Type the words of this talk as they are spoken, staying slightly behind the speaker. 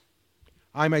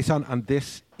I'm Asan, and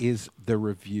this is the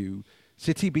review.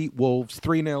 City beat Wolves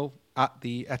 3-0 at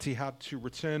the Etihad to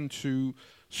return to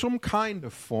some kind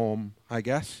of form, I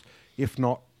guess, if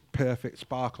not perfect,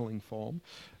 sparkling form.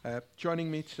 Joining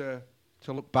me to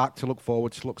look back, to look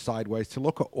forward, to look sideways, to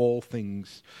look at all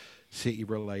things City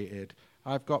related.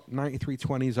 I've got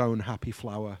 9320's own happy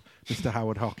flower, Mr.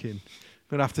 Howard Hockin.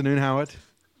 Good afternoon, Howard.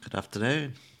 Good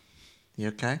afternoon. You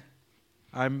okay?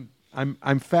 I'm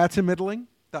fair to middling.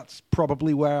 That's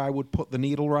probably where I would put the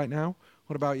needle right now.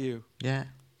 What about you? Yeah,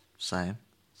 same.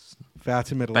 Fair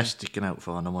to middling. Best you can hope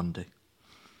for on a Monday.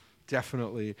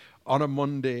 Definitely. On a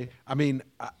Monday, I mean,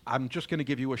 I'm just going to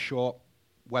give you a short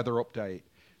weather update.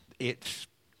 It's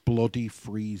bloody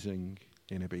freezing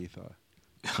in Ibiza.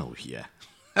 Oh, yeah.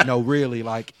 No, really,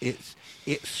 like, it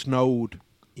snowed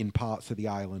in parts of the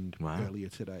island earlier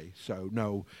today. So,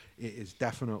 no, it is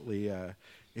definitely...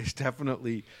 It's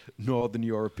definitely Northern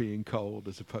European cold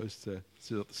as opposed to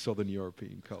Southern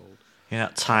European cold. Yeah,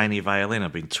 that tiny violin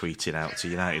I've been tweeting out to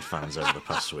United fans over the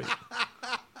past week.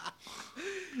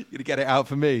 You gonna get it out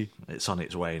for me? It's on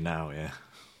its way now, yeah.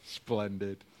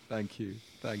 Splendid. Thank you.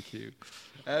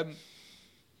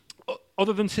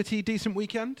 Other than City, decent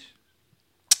weekend?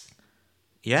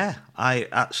 Yeah, I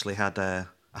actually had I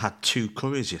had 2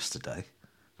 curries yesterday.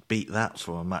 Beat that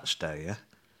for a match day, yeah.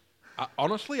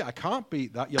 Honestly, I can't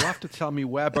beat that. You'll have to tell me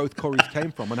where both curries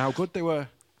came from and how good they were.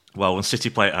 Well, when City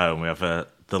play at home, we have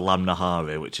the lamb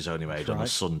nahari, which is only made on a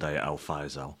Sunday at Al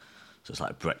Faisal. So it's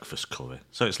like a breakfast curry.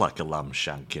 So it's like a lamb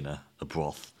shank in a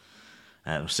broth.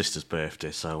 My sister's birthday,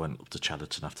 so I went up to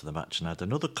Chadderton after the match and had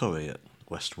another curry at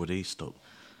Westwood East up.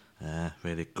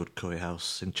 Really good curry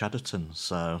house in Chadderton.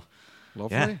 So,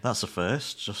 lovely. Yeah, that's the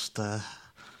first. Just,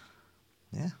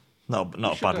 yeah. Not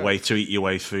a bad way to eat your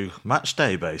way through match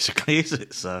day, basically, is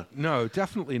it? So no,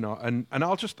 definitely not. And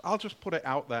I'll just put it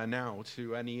out there now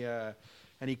to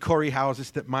any curry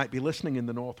houses that might be listening in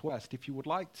the Northwest. If you would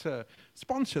like to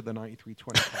sponsor the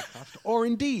 9320 podcast, or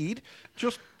indeed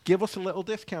just give us a little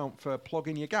discount for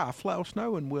plugging your gaff, let us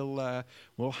know, and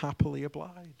we'll happily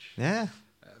oblige. Yeah.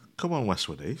 Come on,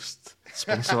 Westwood East.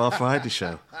 Sponsor our Friday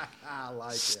show. I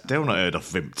like Still not heard of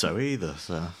Vimto either.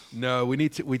 So. No, we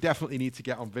definitely need to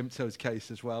get on Vimto's case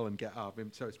as well and get our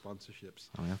Vimto sponsorships.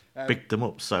 Oh, yeah. Picked them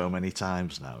up so many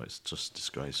times now. It's just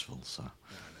disgraceful. So.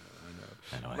 I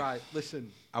know. Anyway. Right,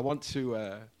 listen. I want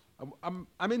to. I'm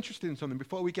interested in something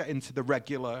before we get into the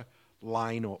regular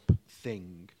lineup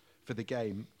thing for the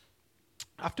game.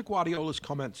 After Guardiola's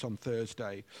comments on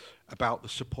Thursday about the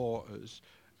supporters.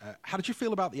 How did you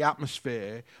feel about the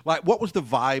atmosphere? Like, what was the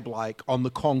vibe like on the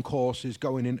concourses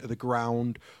going into the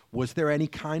ground? Was there any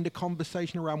kind of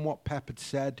conversation around what Pep had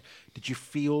said? Did you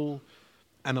feel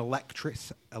an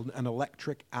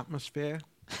electric atmosphere?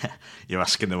 You're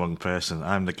asking the wrong person.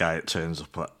 I'm the guy that turns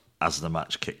up as the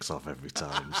match kicks off every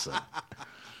time. So.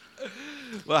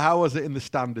 Well, how was it in the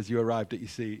stand as you arrived at your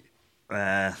seat?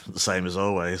 The same as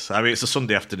always. I mean, it's a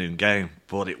Sunday afternoon game,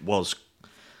 but it was...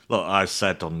 Look, I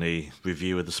said on the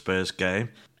review of the Spurs game,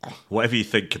 whatever you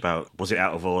think about, was it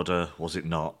out of order, was it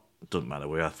not, doesn't matter,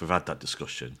 we've had that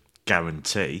discussion.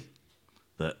 Guarantee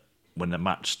that when the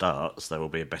match starts, there will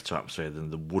be a better atmosphere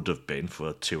than there would have been for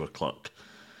a 2 o'clock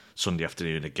Sunday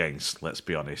afternoon against, let's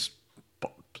be honest,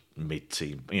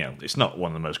 mid-team. You know, it's not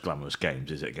one of the most glamorous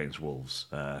games, is it, against Wolves?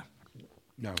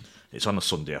 No. It's on a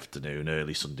Sunday afternoon,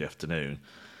 early Sunday afternoon.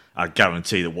 I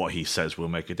guarantee that what he says will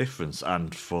make a difference,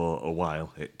 and for a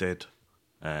while it did.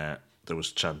 There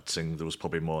was chanting, there was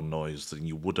probably more noise than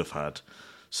you would have had.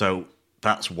 So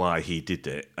that's why he did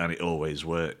it, and it always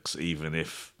works, even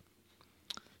if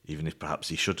perhaps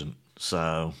he shouldn't.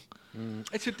 So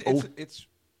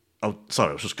Oh,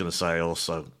 sorry, I was just going to say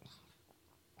also,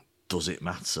 does it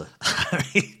matter? I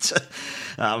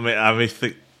mean,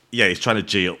 he's trying to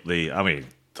G up the. I mean,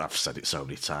 I've said it so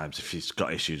many times. If he's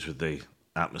got issues with the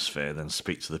atmosphere, then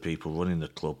speak to the people running the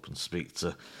club and speak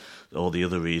to all the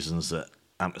other reasons that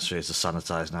atmospheres are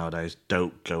sanitised nowadays.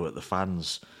 Don't go at the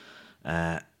fans.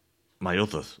 My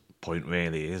other point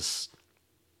really is,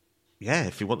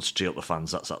 if he wants to G up the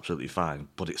fans, that's absolutely fine,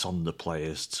 but it's on the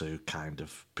players to kind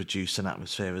of produce an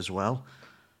atmosphere as well,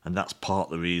 and that's part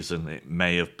of the reason it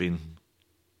may have been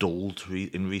dulled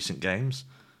in recent games,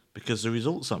 because the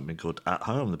results haven't been good at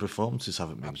home, the performances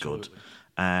haven't been good.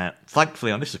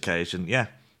 Thankfully, on this occasion,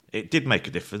 it did make a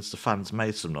difference. The fans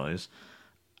made some noise.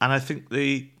 And I think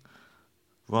the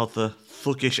rather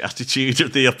thuggish attitude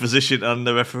of the opposition and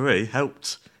the referee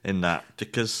helped in that,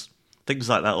 because things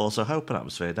like that also help an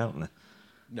atmosphere, don't they?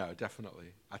 No,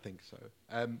 definitely. I think so.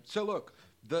 So look,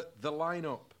 the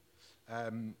lineup.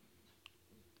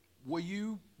 Were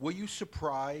you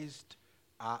surprised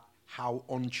at how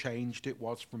unchanged it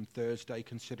was from Thursday,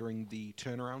 considering the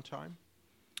turnaround time?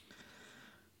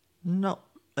 No,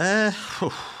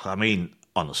 I mean,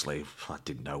 honestly, I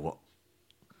didn't know what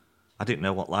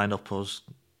lineup I was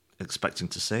expecting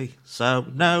to see. So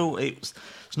no, it's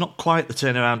not quite the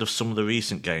turnaround of some of the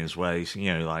recent games where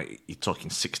like you're talking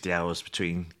 60 hours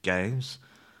between games,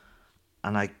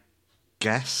 and I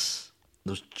guess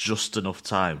there's just enough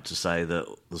time to say that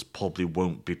there's probably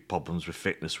won't be problems with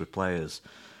fitness with players,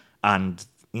 and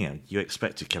you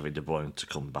expected Kevin De Bruyne to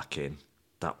come back in.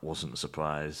 That wasn't a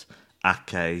surprise.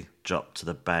 Ake dropped to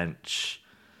the bench.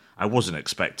 I wasn't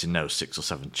expecting no 6 or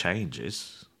 7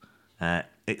 changes. I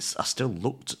still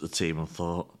looked at the team and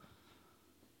thought,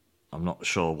 I'm not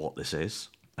sure what this is.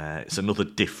 It's another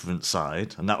different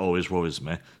side, and that always worries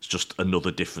me. It's just another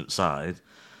different side.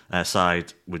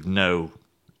 Side with no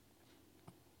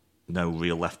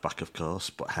real left back, of course,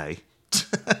 but hey,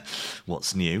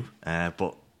 what's new?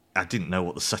 But I didn't know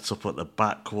what the setup at the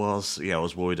back was. I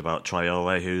was worried about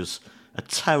Traore, who's a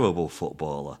terrible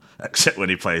footballer, except when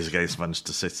he plays against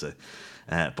Manchester City.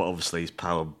 But obviously his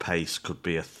power and pace could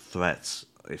be a threat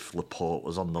if Laporte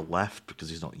was on the left, because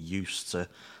he's not used to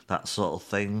that sort of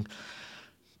thing.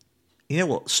 You know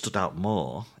what stood out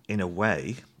more, in a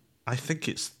way? I think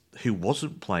it's who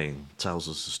wasn't playing tells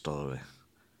us the story.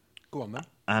 Go on, then.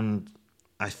 And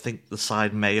I think the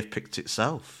side may have picked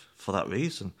itself for that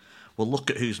reason. Well, look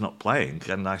at who's not playing,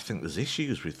 and I think there's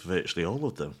issues with virtually all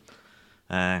of them.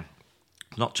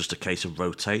 Not just a case of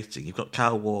rotating. You've got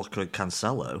Kyle Walker and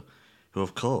Cancelo, who,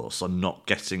 of course, are not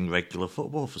getting regular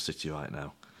football for City right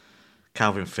now.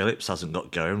 Calvin Phillips hasn't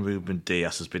got going. Ruben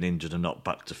Dias has been injured and not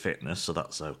back to fitness, so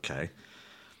that's okay.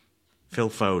 Phil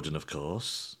Foden, of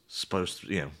course,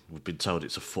 we've been told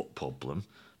it's a foot problem,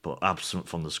 but absent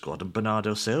from the squad. And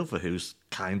Bernardo Silva, who's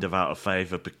kind of out of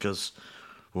favour because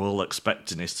we're all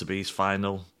expecting this to be his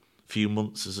final few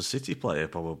months as a City player,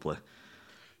 probably.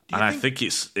 And I think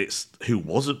it's who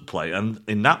wasn't playing, and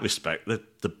in that respect,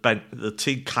 the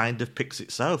team kind of picks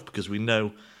itself, because we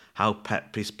know how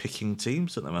Pep is picking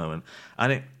teams at the moment,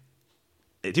 and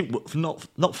it didn't,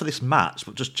 not for this match,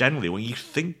 but just generally when you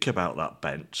think about that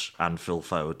bench and Phil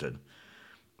Foden,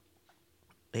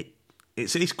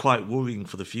 it's quite worrying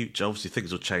for the future. Obviously,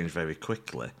 things will change very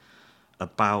quickly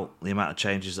about the amount of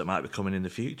changes that might be coming in the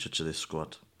future to this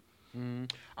squad.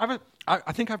 I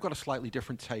think I've got a slightly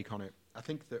different take on it. I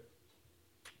think that,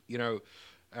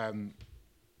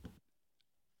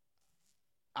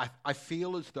 I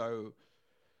feel as though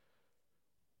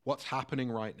what's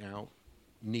happening right now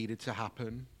needed to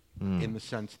happen in the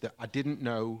sense that I didn't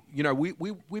know.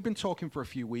 We've been talking for a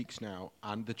few weeks now,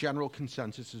 and the general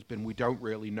consensus has been we don't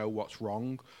really know what's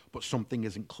wrong, but something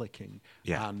isn't clicking.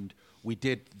 Yeah. And we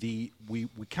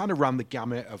kind of ran the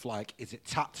gamut of, like, is it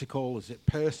tactical? Is it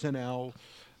personnel?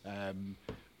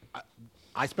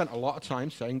 I spent a lot of time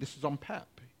saying this is on Pep.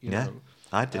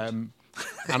 I did. And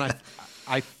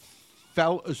I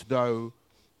felt as though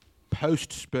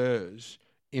post Spurs,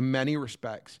 in many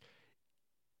respects,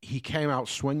 he came out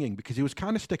swinging because he was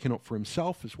kind of sticking up for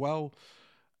himself as well.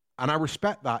 And I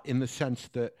respect that in the sense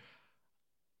that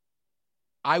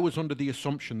I was under the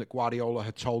assumption that Guardiola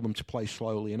had told them to play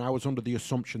slowly, and I was under the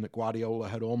assumption that Guardiola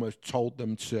had almost told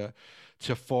them to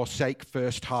forsake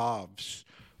first halves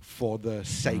for the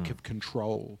sake of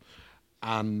control.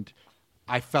 And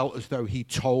I felt as though he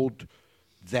told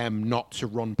them not to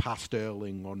run past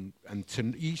Erling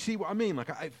you see what I mean?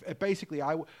 Like,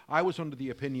 I was under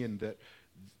the opinion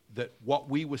that what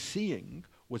we were seeing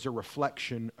was a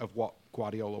reflection of what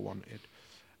Guardiola wanted.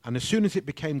 And as soon as it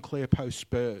became clear post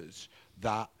Spurs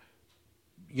that,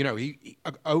 he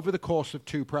over the course of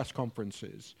 2 press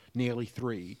conferences, nearly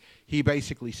 3, he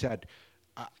basically said,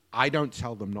 I don't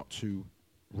tell them not to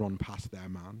run past their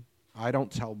man. I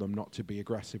don't tell them not to be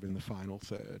aggressive in the final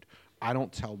third. I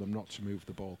don't tell them not to move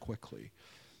the ball quickly.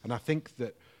 And I think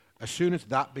that as soon as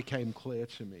that became clear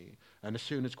to me, and as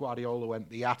soon as Guardiola went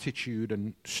the attitude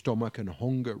and stomach and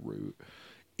hunger route,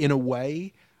 in a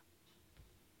way,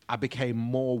 I became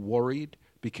more worried,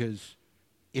 because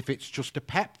if it's just a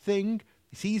Pep thing,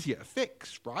 it's easier to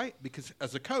fix, right? Because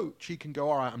as a coach, he can go,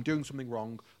 all right, I'm doing something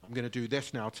wrong. I'm going to do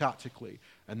this now tactically,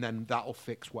 and then that'll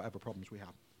fix whatever problems we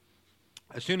have.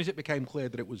 As soon as it became clear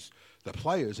that it was the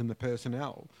players and the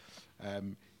personnel,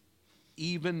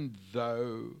 even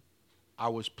though I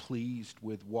was pleased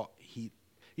with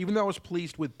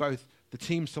both the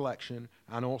team selection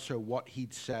and also what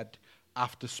he'd said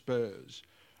after Spurs,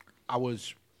 I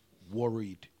was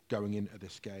worried going into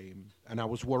this game. And I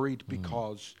was worried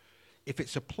because if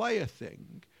it's a player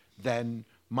thing, then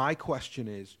my question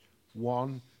is,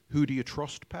 one, who do you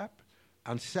trust, Pep?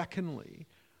 And secondly,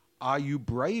 are you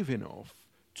brave enough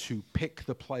to pick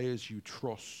the players you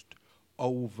trust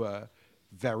over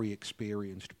very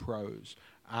experienced pros?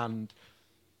 And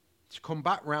to come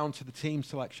back round to the team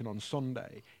selection on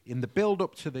Sunday, in the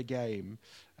build-up to the game,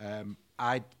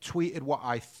 I tweeted what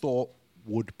I thought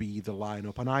would be the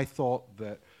lineup, and I thought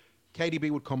that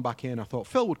KDB would come back in, I thought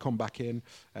Phil would come back in,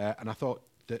 and I thought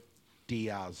that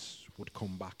Diaz would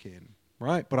come back in,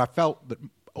 right? But I felt that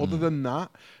other than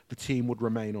that, the team would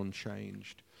remain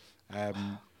unchanged.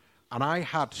 And I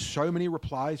had so many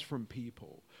replies from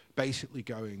people basically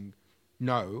going,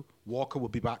 no, Walker will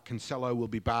be back, Cancelo will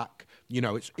be back,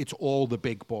 it's all the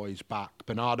big boys back,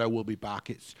 Bernardo will be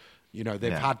back,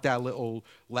 they've had their little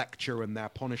lecture and their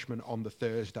punishment on the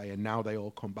Thursday, and now they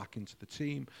all come back into the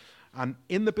team. And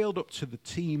in the build-up to the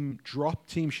team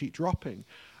sheet dropping,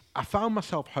 I found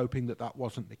myself hoping that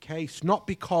wasn't the case. Not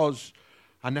because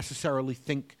I necessarily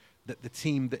think that the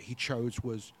team that he chose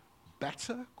was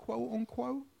better,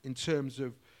 quote-unquote, in terms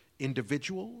of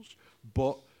individuals,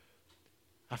 but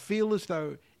I feel as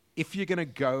though if you're going to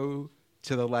go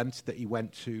to the lengths that he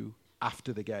went to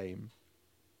after the game,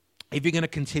 if you're going to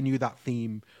continue that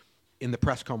theme in the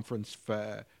press conference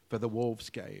for the Wolves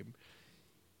game,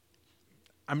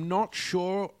 I'm not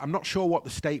sure what the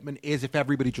statement is if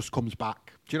everybody just comes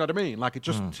back. Do you know what I mean? Like, it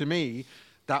just, to me,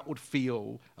 that would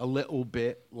feel a little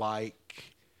bit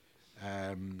like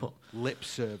lip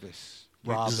service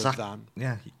rather than...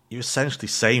 Yeah, you're essentially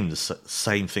saying the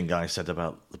same thing I said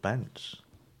about the bench.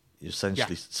 You're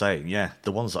essentially saying,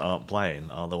 the ones that aren't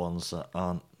playing are the ones that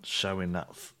aren't showing that...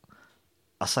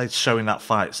 I say showing that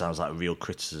fight sounds like a real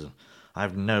criticism. I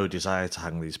have no desire to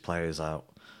hang these players out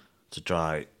to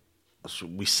dry. As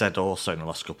we said also in the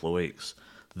last couple of weeks,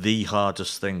 the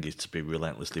hardest thing is to be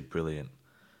relentlessly brilliant.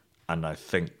 And I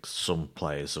think some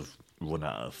players have run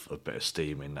out of a bit of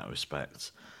steam in that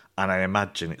respect. And I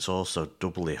imagine it's also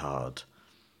doubly hard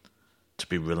to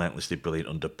be relentlessly brilliant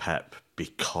under Pep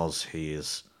because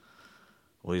he's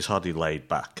hardly laid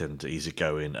back and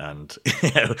easygoing and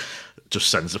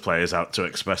just sends the players out to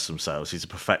express themselves. He's a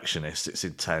perfectionist. It's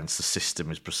intense. The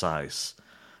system is precise.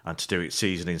 And to do it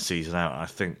season in, season out, I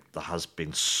think there has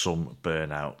been some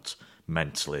burnout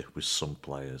mentally with some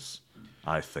players,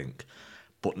 I think.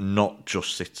 But not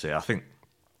just City. I think,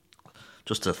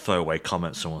 just a throwaway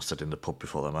comment someone said in the pub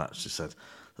before the match, they said,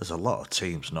 there's a lot of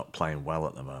teams not playing well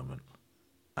at the moment.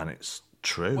 And it's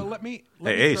true. Well, let me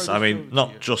it is. I mean,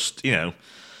 not just in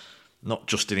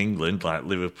England, like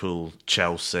Liverpool,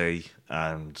 Chelsea,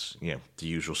 and the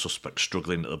usual suspects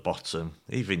struggling at the bottom.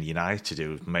 Even United,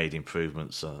 who have made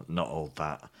improvements, are not all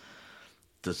that.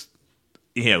 There's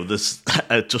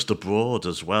just abroad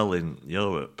as well in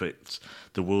Europe. It's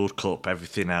the World Cup,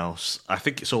 everything else. I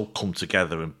think it's all come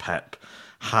together, and Pep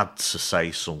had to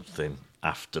say something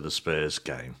after the Spurs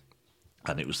game,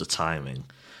 and it was the timing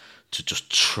to just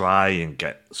try and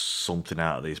get something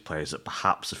out of these players that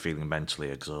perhaps are feeling mentally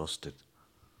exhausted.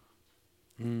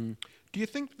 Do you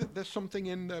think that there's something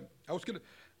in the... I was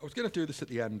gonna do this at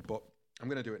the end, but I'm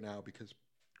gonna do it now because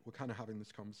we're kind of having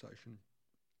this conversation.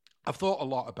 I've thought a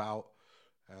lot about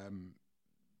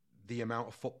the amount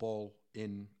of football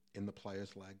in the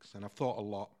players' legs, and I've thought a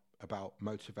lot about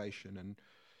motivation. And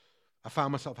I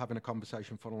found myself having a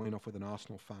conversation, funnily enough, with an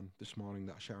Arsenal fan this morning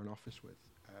that I share an office with.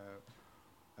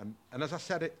 And as I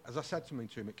said something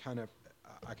to him,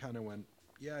 I kind of went,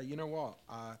 yeah, you know what?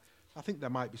 I think there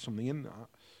might be something in that.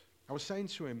 I was saying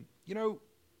to him,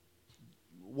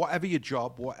 whatever your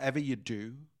job, whatever you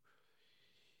do,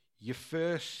 your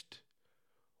first,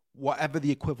 whatever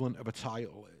the equivalent of a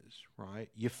title is, right?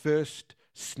 Your first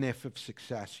sniff of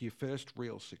success, your first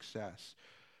real success,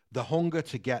 the hunger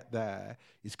to get there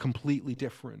is completely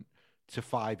different to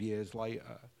 5 years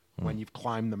later when you've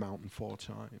climbed the mountain 4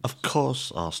 times. Of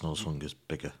course, Arsenal's hunger's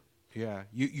bigger. Yeah,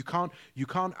 you can't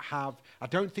have. I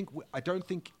don't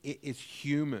think it is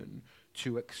human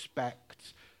to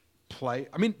expect play.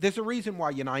 I mean, there's a reason why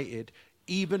United,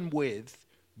 even with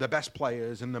the best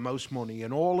players and the most money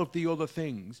and all of the other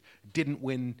things, didn't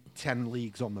win 10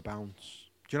 leagues on the bounce.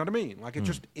 Do you know what I mean? Like,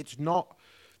 it's not.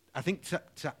 I think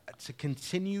to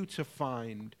continue to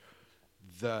find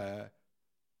the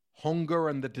hunger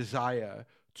and the desire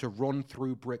to run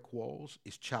through brick walls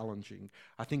is challenging.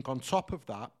 I think on top of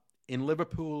that, in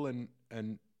Liverpool and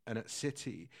at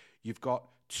City, you've got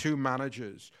 2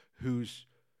 managers whose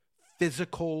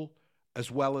physical as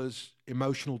well as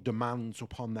emotional demands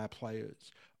upon their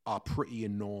players are pretty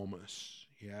enormous.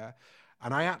 Yeah.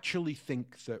 And I actually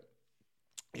think that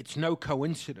it's no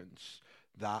coincidence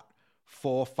that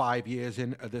 4 or 5 years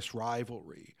into this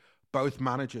rivalry, both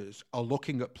managers are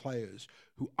looking at players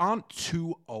who aren't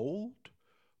too old,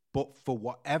 but for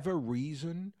whatever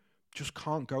reason just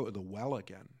can't go to the well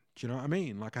again. Do you know what I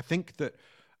mean? Like, I think that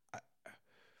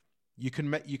you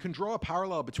can draw a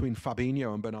parallel between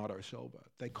Fabinho and Bernardo Silva.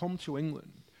 They come to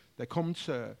England. They come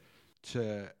to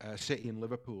City and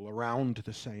Liverpool around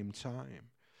the same time.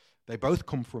 They both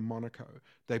come from Monaco.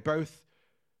 They both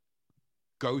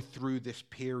go through this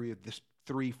period, this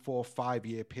 3, 4, 5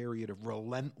 year period of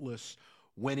relentless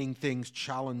winning things,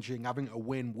 challenging, having to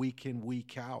win week in,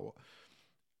 week out.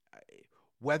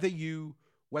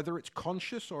 Whether it's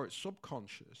conscious or it's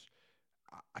subconscious,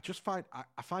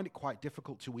 I find it quite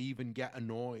difficult to even get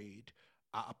annoyed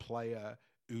at a player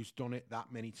who's done it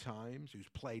that many times, who's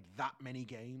played that many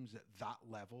games at that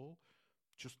level,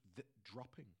 just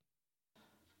dropping.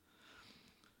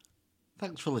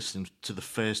 Thanks for listening to the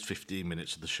first 15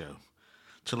 minutes of the show.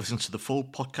 To listen to the full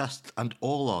podcast and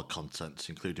all our content,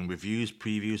 including reviews,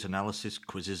 previews, analysis,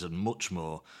 quizzes and much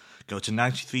more, go to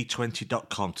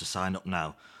 9320.com to sign up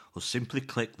now, or simply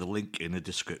click the link in the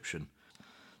description.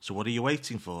 So what are you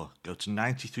waiting for? Go to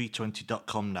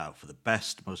 9320.com now for the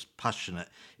best, most passionate,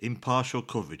 impartial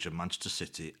coverage of Manchester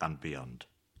City and beyond.